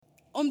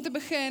Om te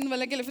begin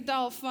wil ek julle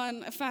vertel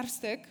van 'n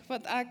verfstuk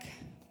wat ek,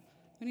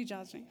 nie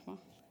judge nie, maar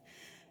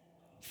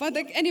wat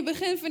ek in die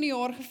begin van die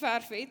jaar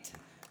geverf het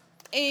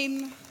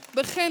en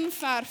begin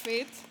verf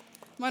het,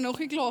 maar nog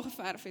nie klaar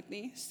geverf het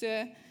nie.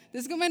 So,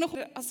 dis kom my nog,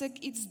 as ek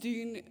iets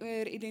doen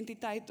oor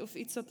identiteit of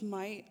iets wat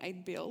my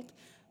uitbeeld,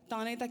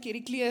 dan het ek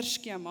hierdie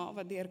kleurskema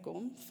wat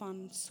deurkom,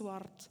 van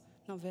swart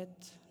na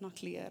wit na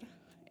kleur.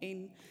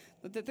 En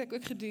dat het ek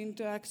ook gedoen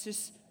toe ek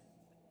soos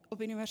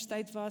op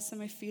universiteit was in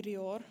my 4de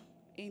jaar,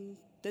 en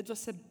dit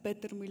was 'n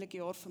bitter moeilike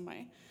jaar vir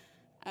my.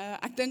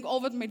 Ek dink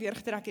al wat my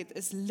deurgetrek het,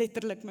 is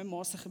letterlik my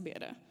ma se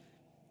gebede.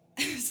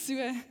 So,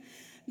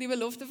 die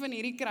belofte van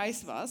hierdie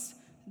kruis was,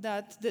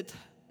 dat dit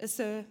is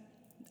 'n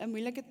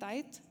moeilike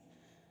tyd,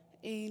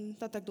 en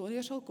dat ek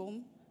daardeur sal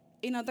kom,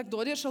 en dat ek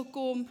daardeur sal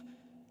kom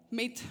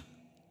met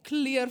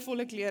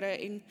kleurvolle klere,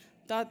 en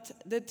dat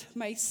dit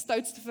my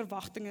stoutste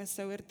verwagtinge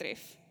sou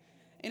oortref.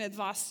 En dit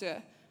was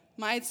so.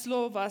 My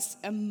uitslae was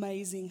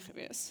amazing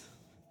geweest.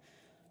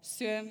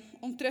 So,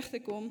 om terug te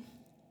kom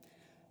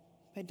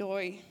by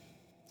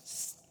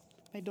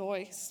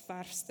daai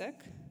verfstuk.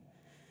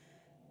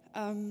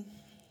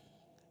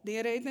 Die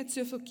Here het net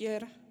soveel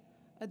keer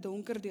 'n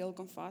donker deel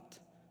kom vat,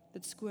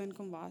 dit skoon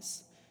kom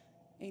was,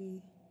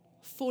 en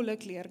volle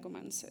kleur kom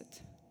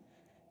insit.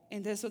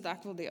 En dis wat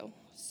ek wil deel.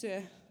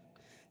 So,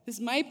 dis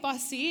my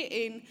passie,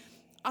 en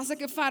as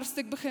ek 'n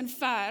verfstuk begin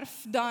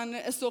verf, dan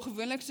is dit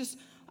gewoonlik soos,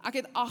 ek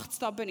het 8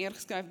 stappe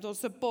neergeskryf,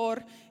 daar's 'n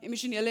paar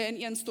emosionele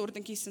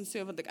ineenstortingkies en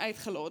so wat ek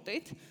uitgelaat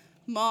het.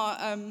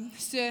 Maar,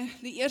 so,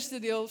 die eerste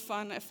deel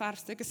van 'n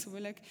verfstuk is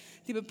gewoonlik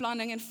die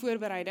beplanning en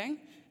voorbereiding.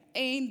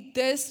 En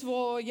dis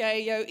waar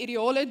jy jou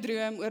ideale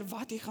droom oor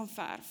wat jy gaan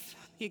verf.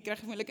 Jy kry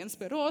gewoonlik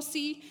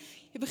inspirasie,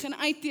 jy begin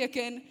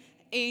uitteken,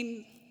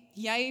 en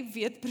jy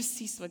weet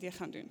presies wat jy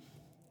gaan doen.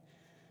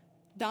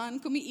 Dan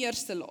kom die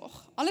eerste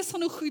laag. Alles gaan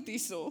nog goed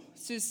hierso,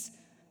 soos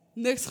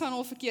niks gaan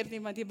al verkeerd nie,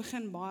 want jy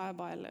begin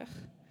baie lig.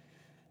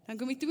 Dan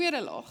kom die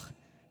tweede laag.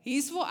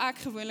 Hier's waar ek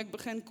gewoonlik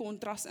begin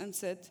kontras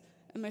insit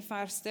in my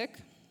verfstuk,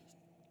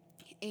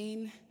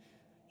 en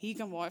hier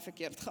kan baie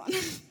verkeerd gaan.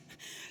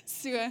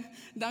 So,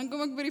 dan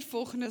kom ek by die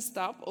volgende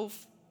stap,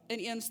 of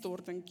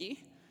ineenstortingkie,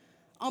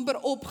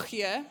 amper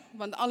opgee,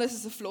 want alles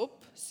is 'n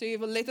flop, so jy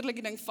wil letterlik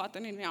die ding vat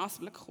en in die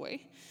asblik gooi,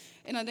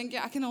 en dan dink jy,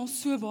 ek het al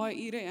so baie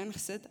ure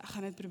ingesit, ek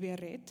gaan dit probeer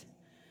red.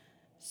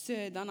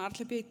 So, dan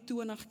hardloop jy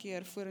 20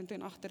 keer vorentoe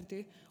en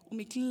agtertoe, om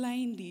die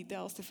klein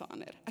details te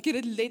verander. Ek het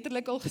dit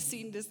letterlik al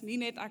gesien, dis nie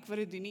net ek wat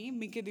dit doen nie,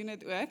 Mieke doen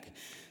dit ook.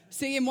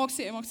 So, jy maak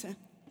so.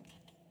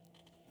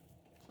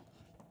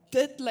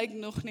 Dit lyk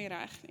nog nie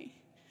reg nie.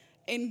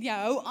 En jy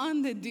hou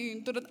aan dit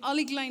doen, totdat al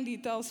die klein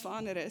details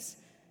verander is,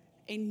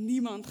 en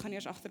niemand gaan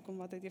eers agterkom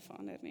wat het jy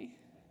verander nie.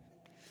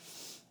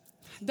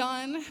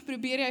 Dan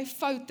probeer jy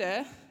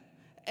foute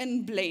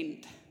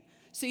inblend.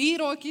 So hier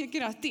raak jy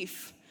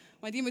kreatief,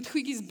 want jy moet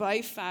goedjies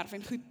byverf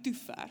en goed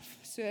toeverf.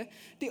 So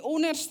die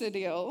onderste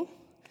deel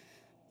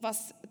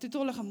was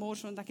totale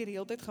gemors, want ek het die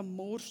hele tyd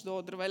gemors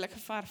daar terwyl ek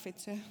geverf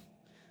het. So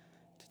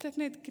het ek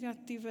net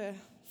kreatiewe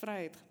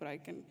vryheid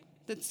gebruik en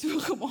dit so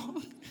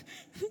gemaak.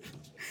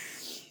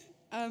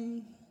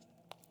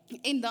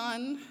 En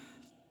dan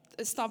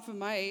 'n stap vir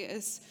my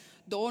is,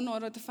 daarna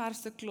dat die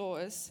verfstuk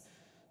klaar is,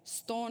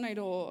 staan hy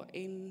daar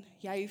en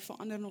jy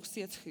verander nog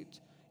steeds goed.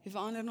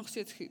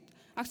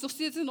 Ek is nog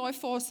steeds in daai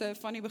fase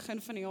van die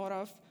begin van die jaar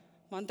af,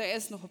 want hy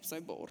is nog op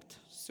sy bord.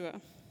 So,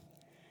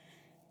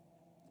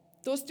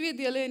 daar's 2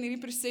 dele in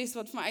hierdie proses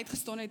wat vir my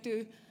uitgestaan het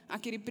toe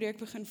ek hierdie preek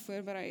begin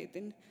voorberei het.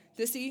 En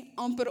dis die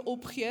amper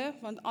opgee,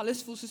 want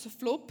alles voel soos 'n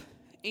flop,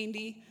 en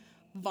die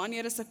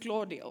wanneer is 'n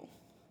klaar deel.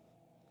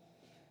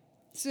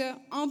 So,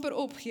 amper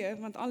opgee,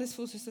 want alles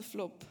voel soos 'n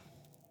flop.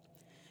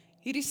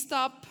 Hierdie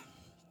stap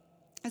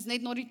is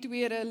net na die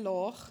tweede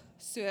laag,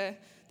 so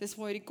dis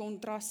waar die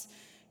kontras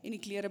en die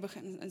klere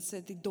begin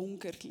insit, die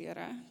donkerder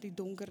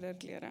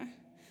klere.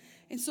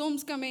 En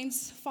soms kan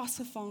mens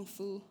vasgevang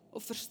voel,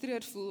 of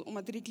frustreerd voel,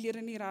 omdat die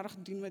klere nie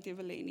regtig doen wat jy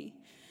wil hê nie.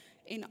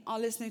 En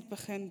alles net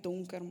begin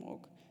donker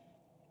maak.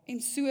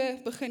 En so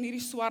begin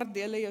hierdie swart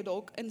dele jou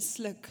dalk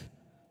insluk,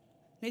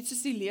 net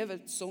soos die lewe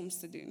soms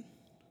te doen.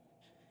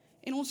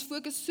 En ons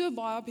fokus so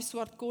baie op die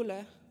swart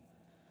kolle,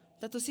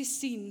 dat ons nie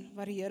sien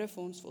wat die Here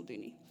vir ons wil doen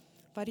nie,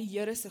 wat die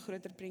Here se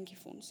groter prentjie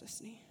vir ons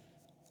is nie.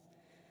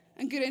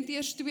 In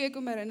Korintiërs 2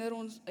 kom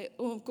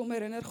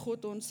herinner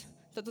God ons,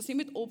 dat ons nie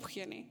moet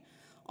opgee nie.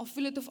 Al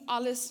voel dit of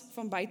alles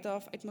van buite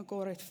af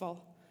uitmekaar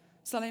uitval,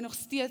 sal hy nog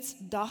steeds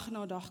dag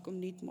na dag kom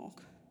nuut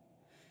maak.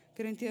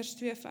 Korintiërs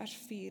 2 vers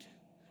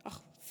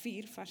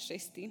 4 vers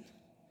 16.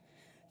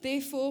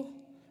 Therefore,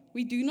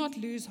 we do not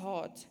lose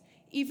heart,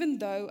 even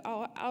though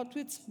our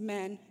outward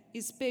man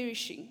is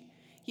perishing,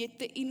 yet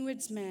the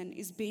inward man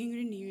is being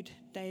renewed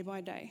day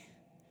by day.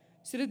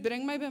 So dit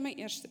bring my by my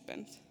eerste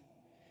punt.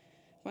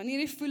 Wanneer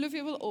jy voel of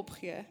jy wil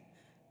opgee,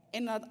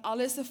 en dat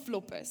alles 'n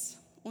flop is,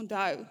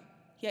 onthou,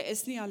 jy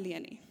is nie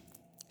alleen nie.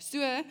 So,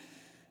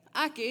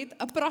 ek het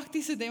 'n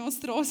praktiese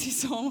demonstrasie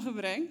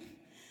saamgebring.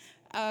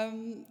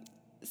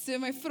 So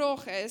my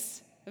vraag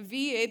is,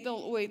 wie het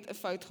al ooit 'n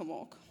fout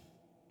gemaak?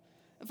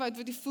 'n fout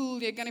wat jy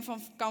voel, jy kan nie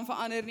kan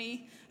verander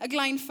nie, 'n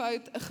klein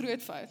fout, 'n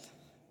groot fout.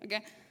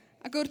 Okay?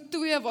 Ek hoor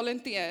 2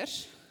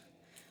 volunteers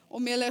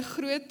om julle 'n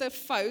groot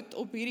fout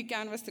op hierdie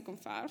canvas te kom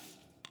verf.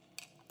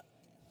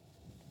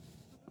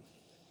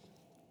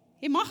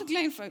 Jy mag 'n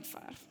klein fout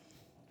verf.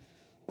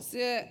 So,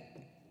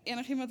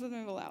 enigiemand wat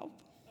my wil help?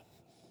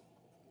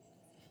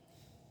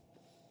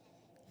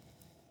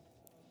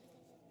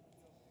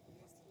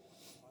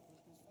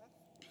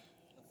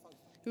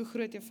 Hoe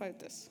groot jou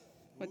fout is,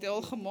 wat jy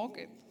al gemaak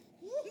het.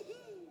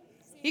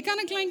 Jy kan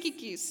 'n kleintjie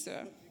kies, so.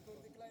 Ek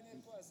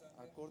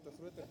kort 'n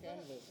groter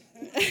canvas.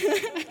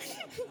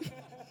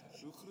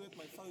 Hoe groot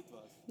my fout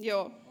was?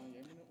 Ja, Maar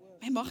jy moet nou oor.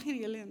 jy mag hier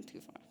hele in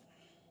toe verf.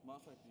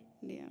 Mag ek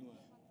nie? Nee.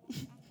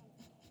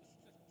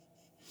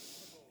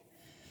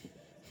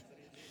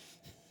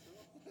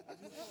 Ek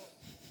moet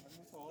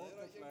vir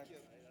halve plek.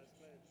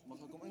 Mag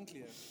ek hom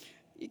inkleer?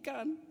 Jy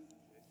kan.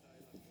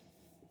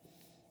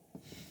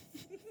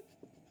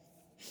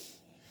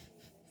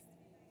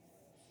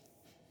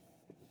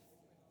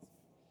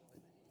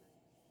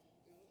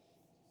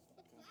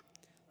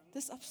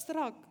 Dis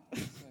abstrak.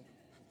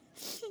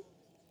 Sien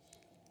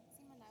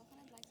maar nou gaan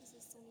dit lyk soos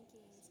 'n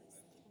sonnetjie en soos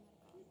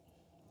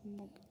die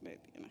Maak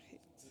net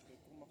enigiets.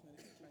 Kom mag net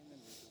 'n kleiner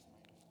wees as my.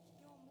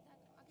 Ja, moet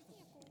ek het nie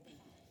 'n kop te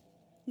maak.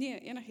 Nee,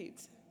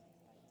 enigiets.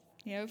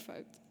 Jou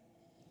fout.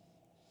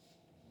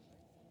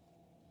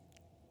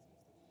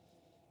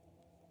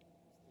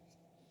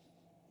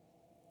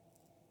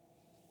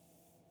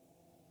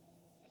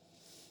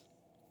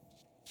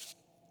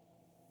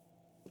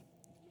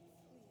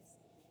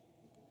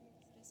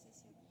 Dis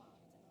is jou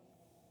paart en dan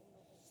kom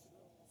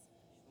nog iets te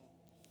doen.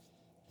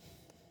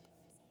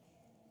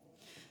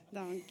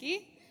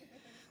 Dankie.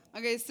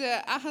 Okay, so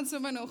ek gaan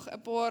sommer nog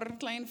 'n paar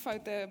klein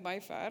foute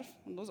byverf,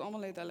 want ons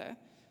almal het hulle,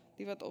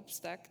 die wat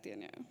opstek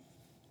teen jou.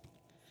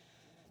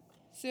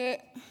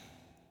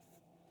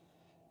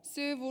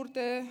 So word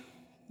 'n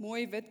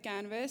mooi wit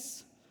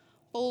canvas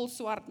vol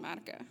swart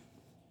merke.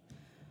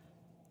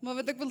 Maar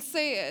wat ek wil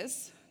sê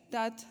is,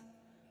 dat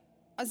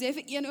as jy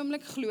vir een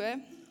oomblik glo,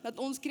 dat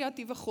ons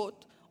kreatiewe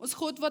God, ons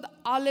God wat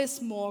alles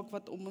maak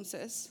wat om ons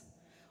is,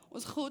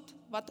 ons God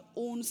wat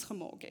ons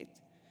gemaak het,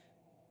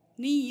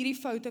 nie hierdie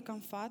foute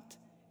kan vat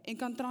en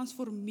kan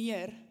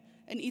transformeer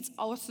in iets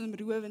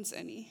asemrowends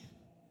in nie,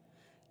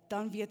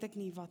 dan weet ek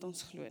nie wat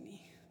ons glo nie.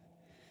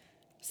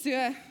 So,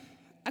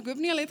 ek hoop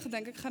nie hulle het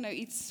gedink ek gaan nou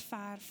iets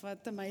verf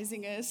wat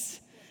amazing is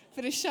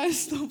vir 'n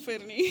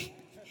showstopper nie.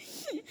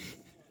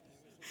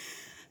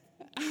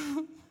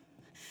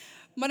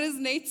 Maar dit is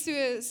net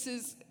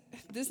soos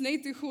dis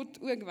net hoe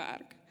God ook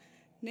werk.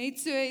 Net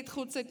so het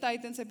God sy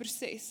tyd en sy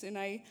proses en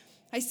hy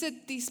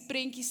sit die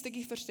prentjie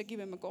stukkie vir stukkie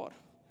bymekaar.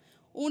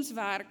 Ons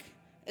werk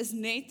is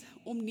net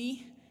om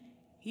nie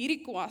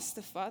hierdie kwas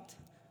te vat,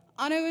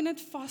 aanhou in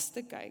dit vas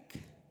te kyk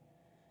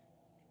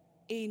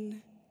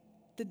en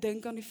te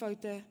dink aan die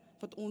foute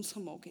wat ons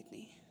gemaak het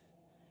nie.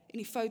 En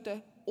die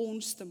foute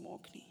ons te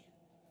maak nie.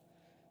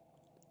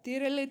 Die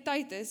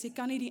realiteit is, jy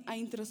kan nie die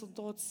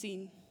eindresultaat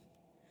sien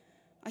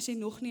as jy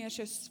nog nie eers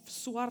jou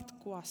swart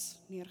kwas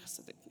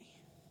neergesit het nie.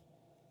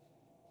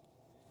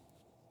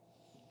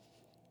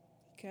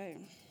 Okay.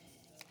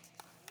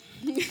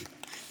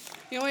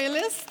 Ja, jy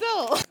is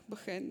stil.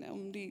 Begin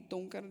om die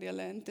donker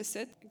dele in te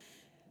sit.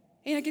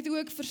 En ek het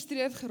ook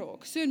frustreerd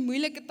geraak. So in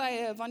moeilike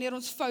tye, wanneer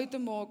ons foute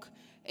maak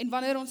en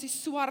wanneer ons die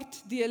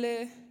swart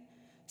dele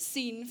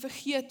sien,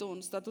 vergeet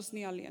ons dat ons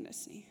nie alleen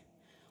is nie.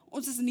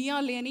 Ons is nie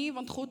alleen nie,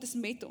 want God is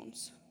met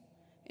ons.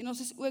 En ons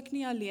is ook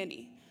nie alleen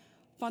nie,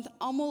 want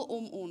almal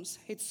om ons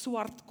het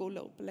swart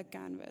kolle op hulle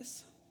canvas.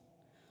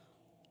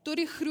 Tot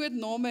die groot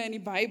name in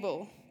die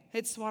Bybel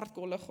het swart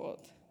kolle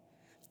gehad.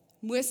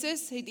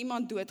 Moses het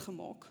iemand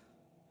doodgemaak.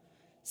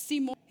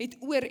 Simon het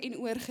oor en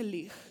oor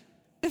gelieg,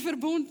 'n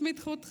verbond met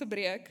God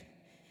gebreek,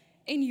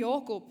 en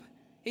Jakob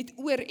het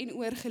oor en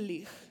oor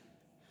gelieg.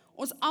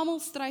 Ons almal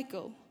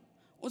struikel,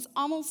 ons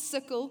almal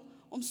sukkel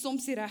om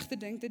soms die regte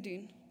ding te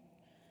doen.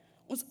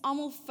 Ons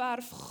almal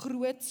verf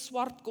groot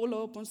swart kolle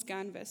op ons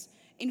canvas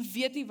en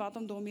weet nie wat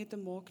om daarmee te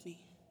maak nie.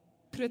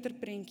 Groter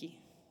prentjie.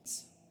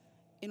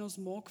 En ons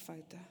maak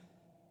foute.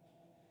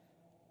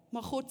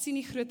 Maar God sien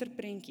die groter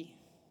prentjie.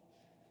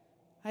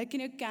 Hy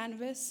kan jou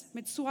canvas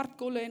met swart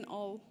kolle en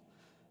al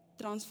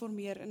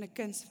transformeer in 'n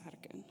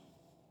kunswerk in.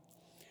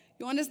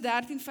 Johannes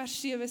 13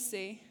 vers 7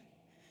 sê,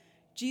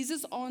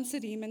 Jesus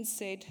answered him and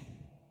said,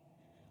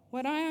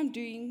 What I am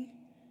doing,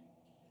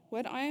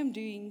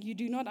 you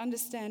do not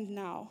understand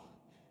now,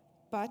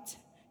 but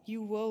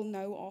you will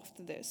know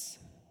after this.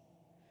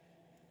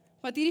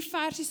 Wat hierdie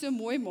versie so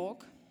mooi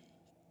maak,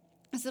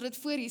 is dat dit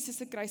voor Jesus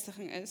se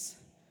kruisiging is,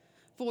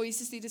 waar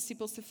Jesus die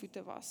disippels se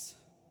voete was.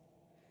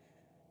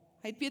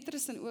 Hy het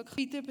Petrus en ook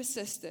Peter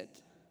persisted.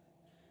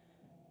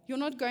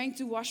 You're not going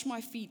to wash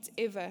my feet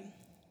ever.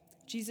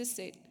 Jesus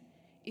said,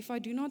 if I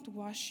do not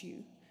wash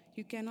you,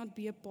 you cannot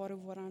be a part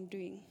of what I'm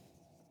doing.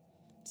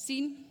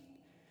 Sien,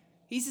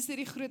 Jesus het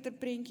die groter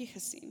prentjie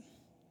gesien.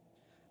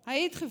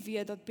 Hy het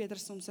geweet dat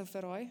Petrus hom sou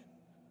verraai,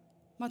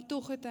 maar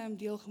tog het hy hom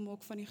deel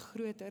gemaak van die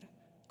groter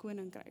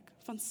koninkryk,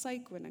 van sy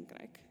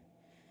koninkryk.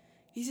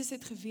 Jesus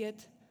het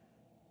geweet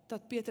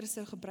dat Petrus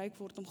sou gebruik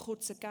word om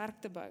God se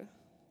kerk te bou.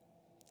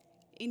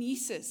 En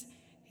Jesus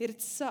het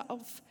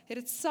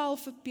dit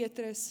self vir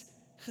Petrus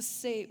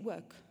gesê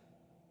ook.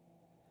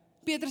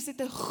 Petrus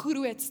het 'n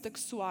groot stuk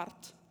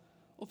swart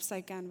op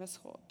sy canvas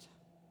gehad.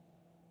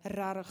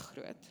 Regtig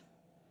groot.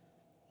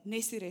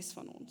 Nes die res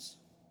van ons.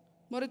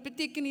 Maar dit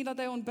beteken nie dat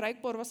hy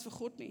onbruikbaar was vir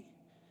God nie.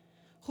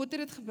 God het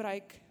dit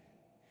gebruik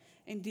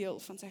en deel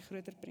van sy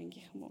groter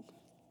prentjie gemaak.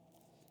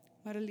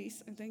 Maar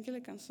Elise, ek dink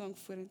julle kan saam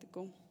vorentoe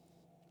kom.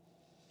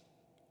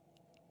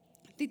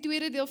 Die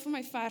tweede deel van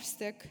my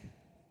versstuk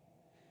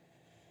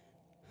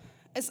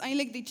is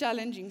eintlik die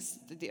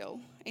challengingste deel.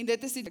 En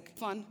dit is die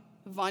van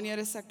wanneer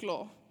is ek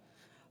klaar?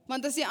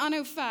 Want as jy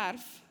aanhou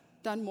verf,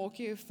 dan maak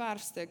jy jou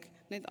verfstuk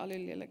net al hoe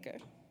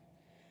leliker.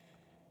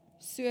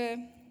 So,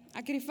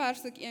 ek het die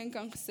verfstuk een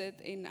kant gesit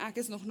en ek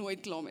is nog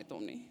nooit klaar met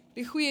hom nie.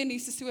 Die goeie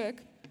nuus is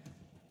ook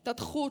dat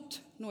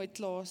God nooit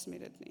klaar is met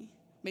dit nie,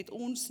 met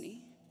ons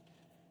nie.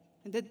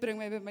 En dit bring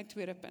my by my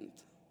tweede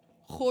punt.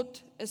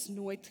 God is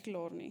nooit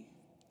klaar nie.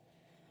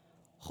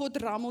 God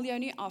rammel jou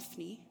nie af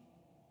nie.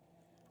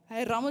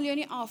 Hy rammel jou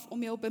nie af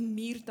om jou op 'n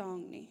muur te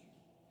hang nie.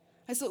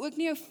 Hy sal ook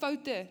nie jou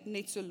foute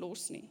net so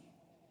los nie.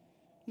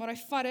 Maar hy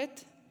vat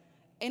dit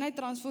en hy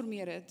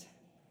transformeer dit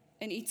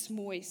in iets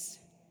moois,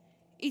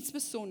 iets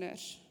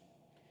besonders,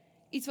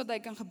 iets wat hy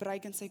kan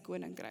gebruik in sy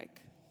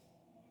koninkryk.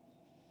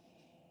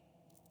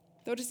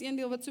 Daar is een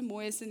deel wat so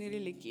mooi is in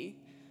hierdie liedjie.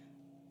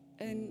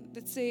 En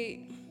dit sê,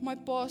 my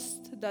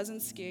past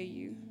doesn't scare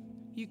you.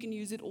 You can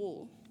use it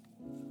all.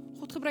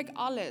 God gebruik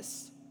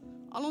alles,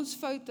 al ons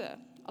foute,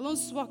 al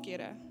ons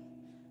swakhede.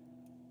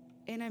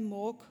 En hy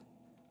maak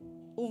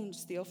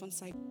ons deel van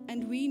sy.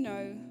 And we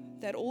know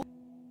that all,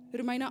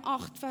 Romeine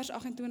 8 vers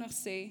 28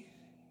 sê,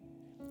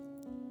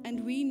 and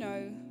we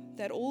know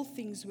that all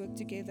things work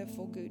together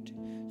for good,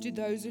 to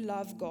those who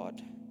love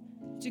God,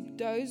 to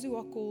those who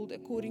are called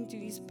according to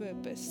his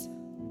purpose.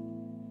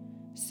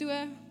 So,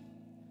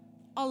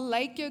 al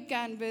lyk jou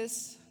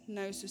canvas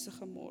nou soos 'n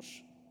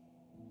gemors.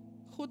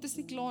 God is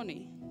nie klaar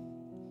nie.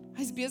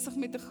 Hy's besig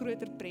met 'n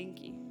groter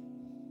prentjie.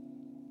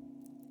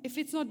 If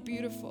it's not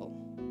beautiful,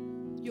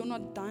 you're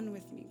not done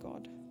with me,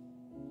 God.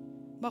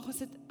 Mag ons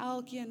dit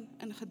elkeen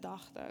in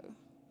gedagte hou.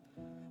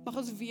 Mag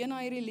ons weer na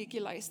hierdie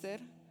liedjie luister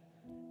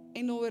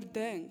en daaroor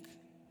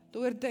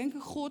dink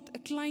hoe God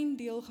 'n klein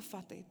deel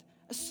gevat het,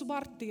 'n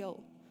swart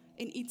deel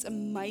en iets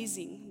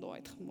amazing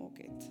daaruit gemaak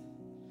het.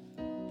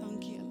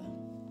 Dankie julle.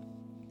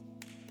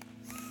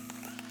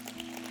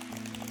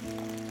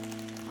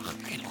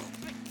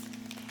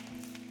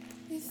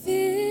 If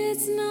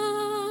it's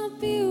not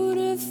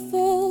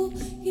beautiful,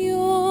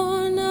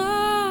 you're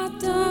not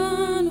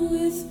done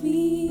with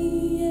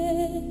me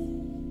yet.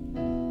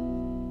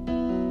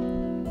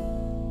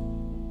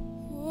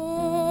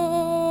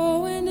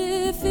 Oh, and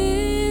if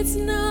it's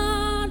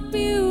not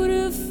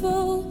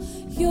beautiful,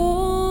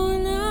 you're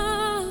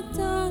not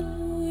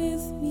done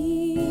with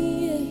me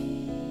yet.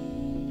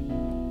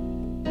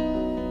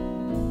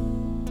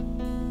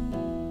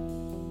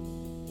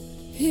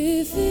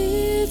 If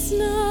it's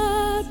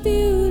not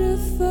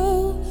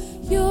beautiful,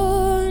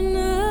 you're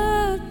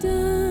not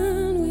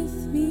done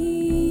with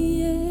me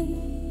yet.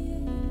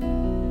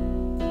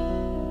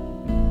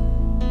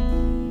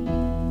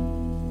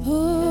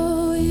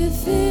 Oh,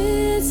 if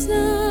it's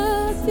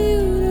not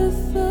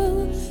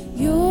beautiful,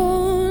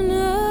 you're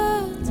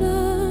not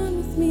done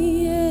with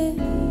me yet.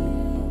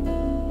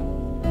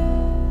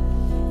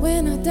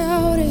 When I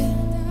doubted,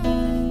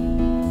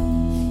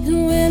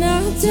 and when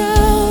I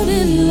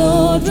doubted,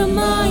 Lord,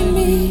 remind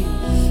me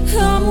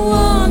I'm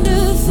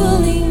wonderful.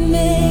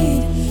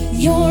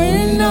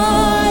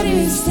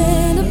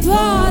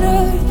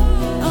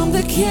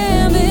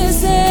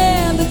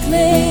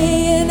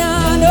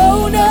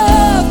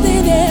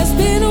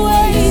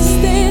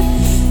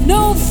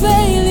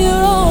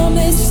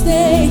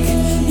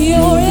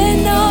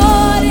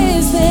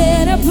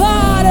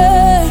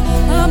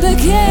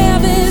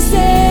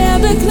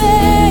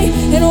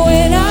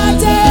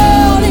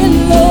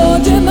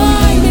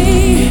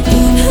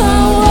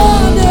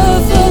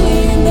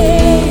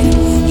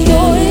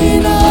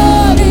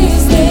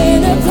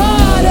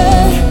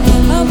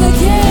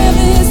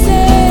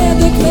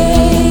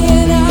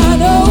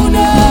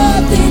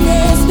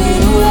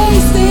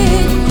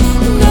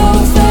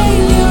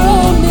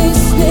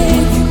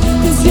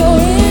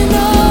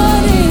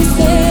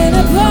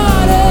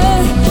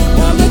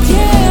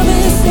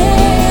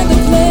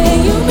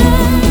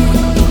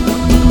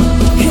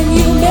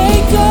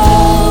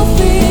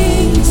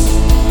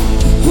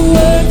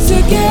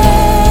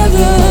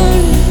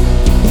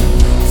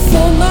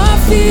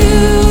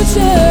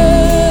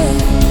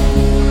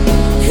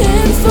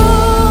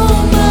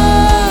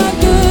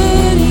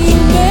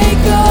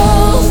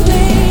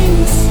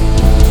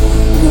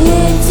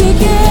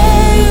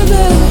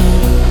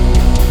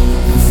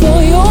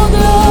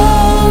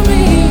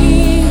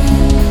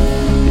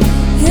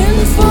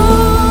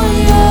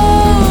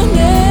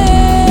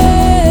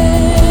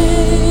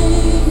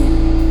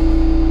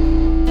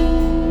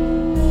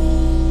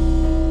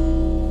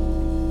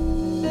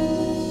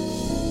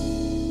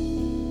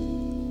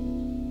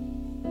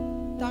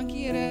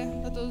 dankie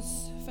Here dat ons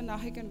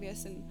vandag hier kan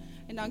wees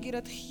en dankie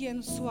dat geen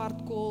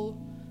swart kool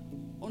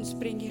ons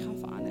prentjie gaan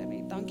verander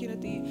nie. Dankie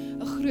dat U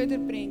 'n groter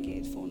prentjie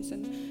het vir ons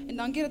en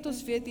dankie dat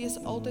ons weet U is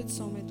altyd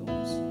saam met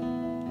ons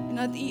en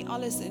dat U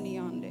alles in U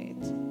hande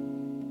het.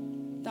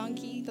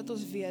 Dankie dat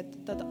ons weet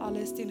dat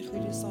alles ten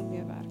goeie sal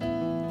meewerk.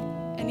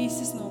 In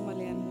Jesus naam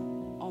alleen.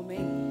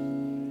 Amen.